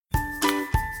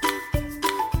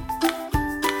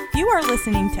You are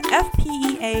listening to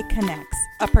FPEA Connects,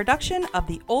 a production of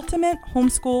the Ultimate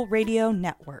Homeschool Radio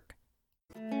Network.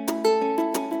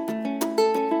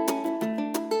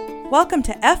 Welcome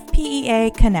to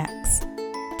FPEA Connects.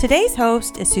 Today's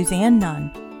host is Suzanne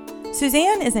Nunn.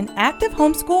 Suzanne is an active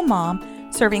homeschool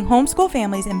mom serving homeschool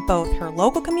families in both her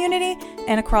local community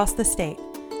and across the state.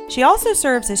 She also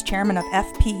serves as chairman of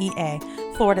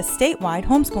FPEA, Florida's statewide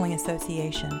homeschooling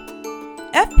association.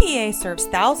 FPEA serves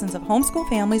thousands of homeschool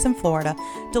families in Florida,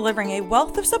 delivering a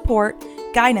wealth of support,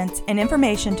 guidance, and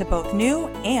information to both new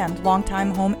and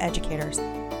longtime home educators.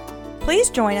 Please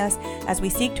join us as we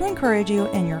seek to encourage you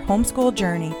in your homeschool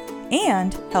journey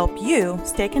and help you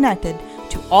stay connected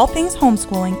to all things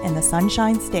homeschooling in the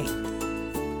Sunshine State.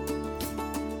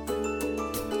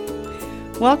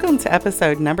 Welcome to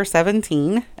episode number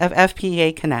 17 of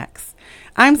FPEA Connects.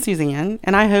 I'm Suzanne,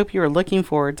 and I hope you are looking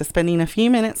forward to spending a few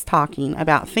minutes talking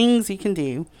about things you can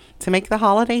do to make the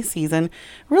holiday season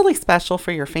really special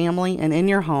for your family and in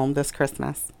your home this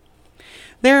Christmas.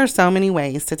 There are so many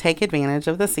ways to take advantage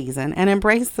of the season and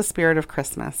embrace the spirit of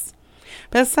Christmas,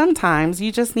 but sometimes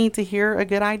you just need to hear a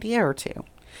good idea or two.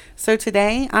 So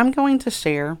today, I'm going to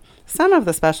share some of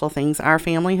the special things our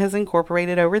family has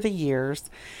incorporated over the years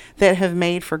that have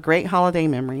made for great holiday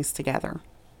memories together.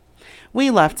 We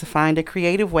love to find a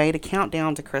creative way to count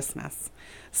down to Christmas,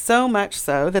 so much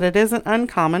so that it isn't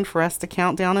uncommon for us to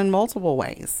count down in multiple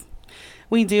ways.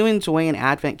 We do enjoy an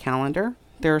advent calendar.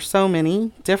 There are so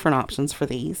many different options for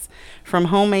these, from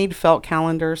homemade felt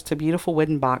calendars to beautiful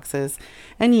wooden boxes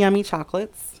and yummy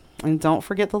chocolates. And don't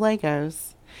forget the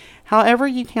Legos. However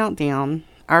you count down,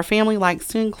 our family likes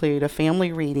to include a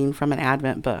family reading from an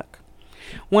Advent book.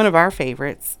 One of our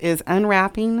favorites is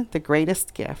Unwrapping the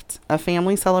Greatest Gift, a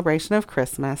family celebration of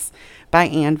Christmas by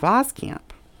Ann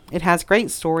Voskamp. It has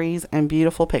great stories and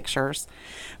beautiful pictures,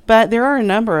 but there are a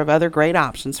number of other great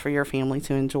options for your family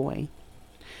to enjoy.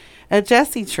 A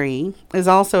Jesse tree is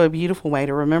also a beautiful way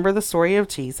to remember the story of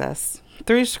Jesus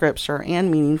through scripture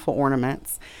and meaningful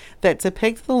ornaments that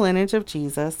depict the lineage of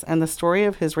Jesus and the story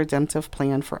of his redemptive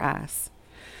plan for us.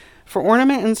 For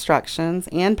ornament instructions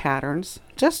and patterns,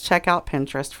 just check out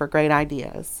Pinterest for great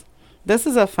ideas. This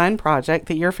is a fun project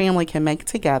that your family can make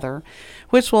together,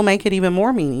 which will make it even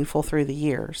more meaningful through the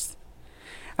years.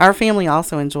 Our family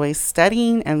also enjoys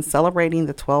studying and celebrating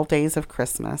the 12 days of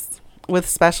Christmas, with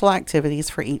special activities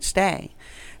for each day.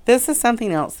 This is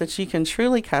something else that you can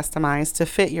truly customize to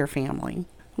fit your family.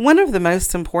 One of the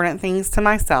most important things to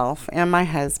myself and my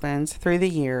husband through the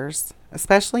years,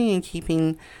 especially in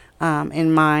keeping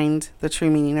in mind the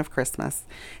true meaning of Christmas,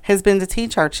 has been to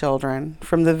teach our children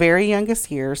from the very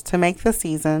youngest years to make the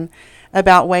season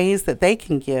about ways that they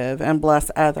can give and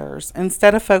bless others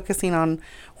instead of focusing on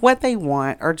what they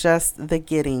want or just the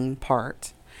getting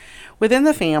part. Within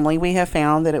the family, we have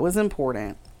found that it was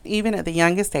important, even at the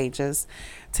youngest ages,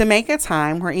 to make a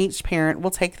time where each parent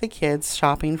will take the kids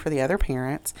shopping for the other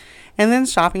parent and then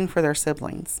shopping for their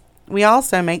siblings. We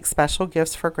also make special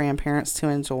gifts for grandparents to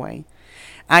enjoy.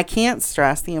 I can't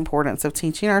stress the importance of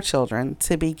teaching our children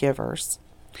to be givers.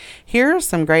 Here are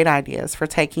some great ideas for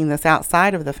taking this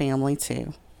outside of the family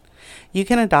too. You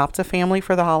can adopt a family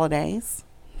for the holidays,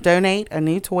 donate a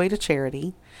new toy to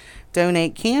charity,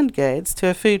 donate canned goods to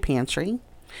a food pantry,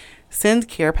 send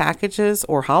care packages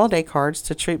or holiday cards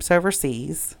to troops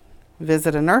overseas,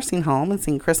 visit a nursing home and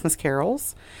sing Christmas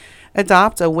carols,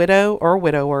 adopt a widow or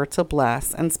widower to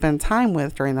bless and spend time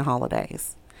with during the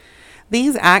holidays.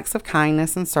 These acts of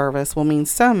kindness and service will mean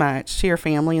so much to your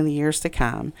family in the years to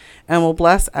come and will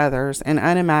bless others in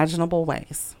unimaginable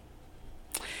ways.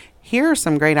 Here are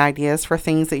some great ideas for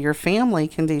things that your family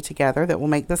can do together that will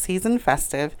make the season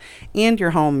festive and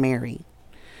your home merry.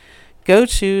 Go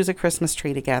choose a Christmas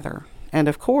tree together. And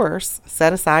of course,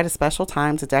 set aside a special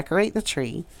time to decorate the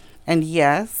tree. And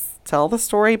yes, tell the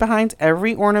story behind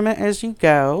every ornament as you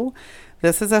go.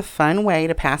 This is a fun way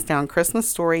to pass down Christmas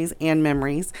stories and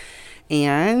memories.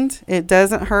 And it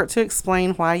doesn't hurt to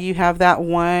explain why you have that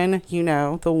one,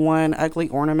 the one ugly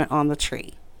ornament on the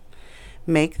tree.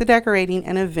 Make the decorating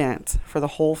an event for the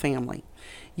whole family.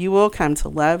 You will come to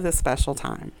love this special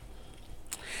time.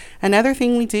 Another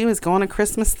thing we do is go on a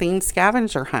Christmas-themed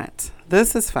scavenger hunt.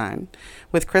 This is fun,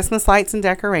 with Christmas lights and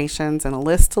decorations and a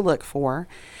list to look for.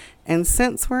 And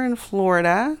since we're in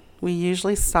Florida, we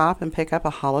usually stop and pick up a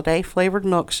holiday-flavored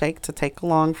milkshake to take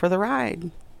along for the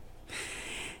ride.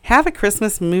 Have a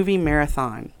Christmas movie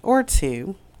marathon, or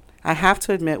two. I have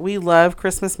to admit, we love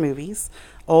Christmas movies.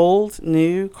 Old,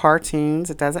 new, cartoons,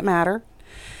 it doesn't matter.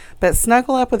 But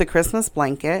snuggle up with a Christmas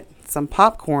blanket, some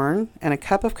popcorn, and a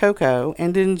cup of cocoa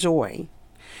and enjoy.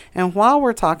 And while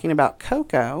we're talking about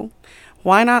cocoa,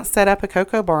 Why not set up a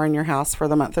cocoa bar in your house for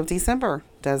the month of December?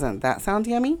 Doesn't that sound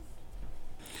yummy?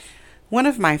 One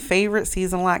of my favorite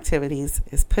seasonal activities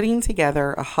is putting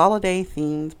together a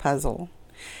holiday-themed puzzle.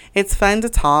 It's fun to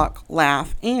talk,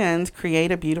 laugh, and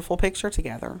create a beautiful picture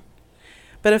together.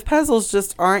 But if puzzles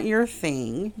just aren't your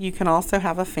thing, you can also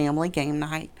have a family game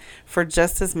night for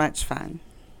just as much fun.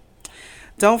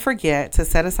 Don't forget to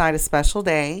set aside a special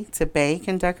day to bake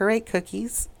and decorate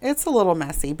cookies. It's a little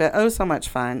messy, but oh so much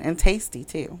fun and tasty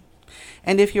too.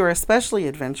 And if you're especially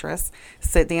adventurous,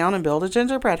 sit down and build a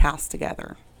gingerbread house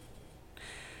together.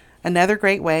 Another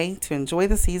great way to enjoy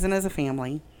the season as a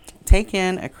family, take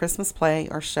in a Christmas play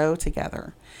or show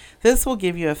together. This will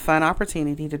give you a fun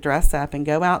opportunity to dress up and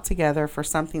go out together for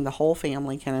something the whole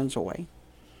family can enjoy.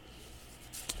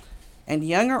 And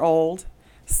young or old,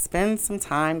 spend some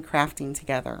time crafting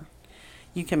together.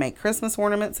 You can make Christmas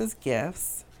ornaments as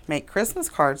gifts, make Christmas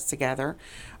cards together,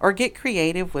 or get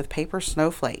creative with paper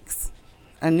snowflakes.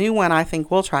 A new one I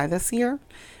think we'll try this year,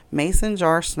 mason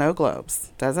jar snow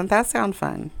globes. Doesn't that sound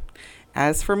fun?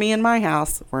 As for me and my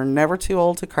house, we're never too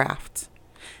old to craft.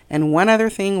 And one other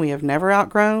thing we have never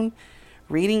outgrown,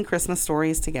 reading Christmas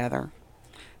stories together.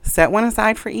 Set one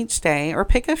aside for each day or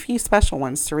pick a few special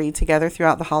ones to read together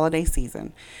throughout the holiday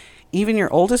season. Even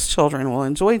your oldest children will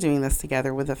enjoy doing this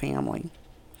together with the family.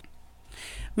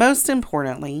 Most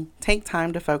importantly, take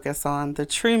time to focus on the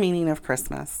true meaning of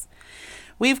Christmas.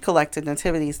 We've collected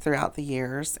nativities throughout the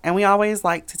years, and we always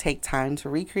like to take time to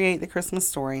recreate the Christmas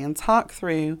story and talk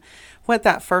through what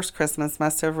that first Christmas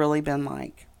must have really been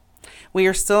like. We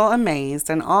are still amazed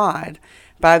and awed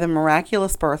by the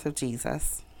miraculous birth of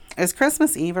Jesus. As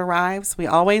Christmas Eve arrives, we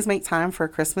always make time for a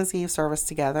Christmas Eve service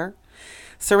together.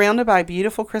 Surrounded by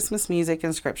beautiful Christmas music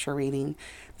and scripture reading,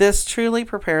 this truly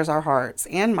prepares our hearts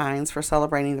and minds for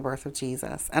celebrating the birth of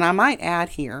Jesus. And I might add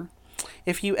here,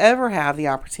 if you ever have the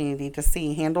opportunity to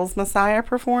see Handel's Messiah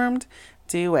performed,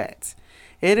 do it.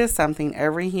 It is something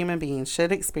every human being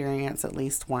should experience at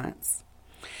least once.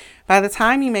 By the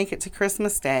time you make it to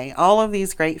Christmas Day, all of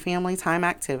these great family time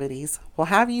activities will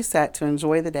have you set to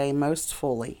enjoy the day most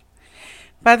fully.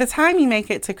 By the time you make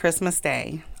it to Christmas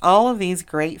Day, all of these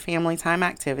great family time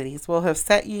activities will have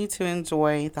set you to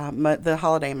enjoy the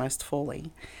holiday most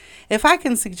fully. If I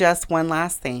can suggest one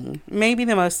last thing, maybe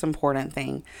the most important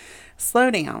thing, slow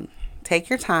down, take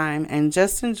your time, and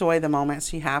just enjoy the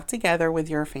moments you have together with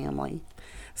your family.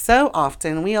 So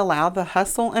often we allow the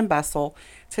hustle and bustle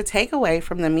to take away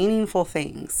from the meaningful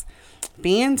things.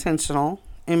 Be intentional,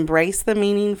 embrace the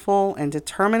meaningful, and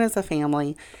determine as a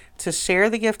family to share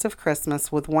the gift of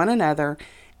Christmas with one another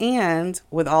and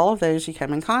with all of those you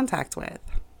come in contact with.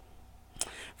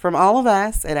 From all of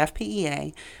us at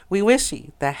FPEA, we wish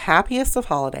you the happiest of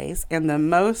holidays and the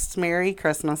most Merry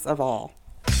Christmas of all.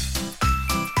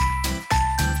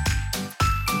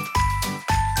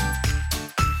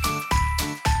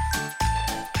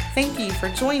 Thank you for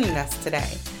joining us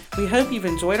today. We hope you've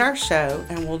enjoyed our show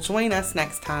and will join us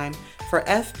next time for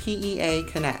FPEA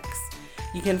Connects.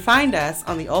 You can find us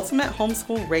on the Ultimate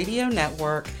Homeschool Radio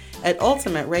Network at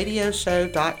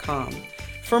ultimateradioshow.com.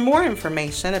 For more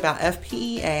information about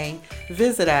FPEA,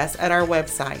 visit us at our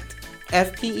website,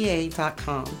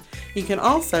 fpea.com. You can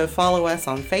also follow us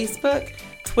on Facebook,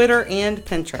 Twitter, and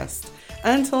Pinterest.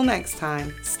 Until next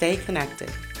time, stay connected.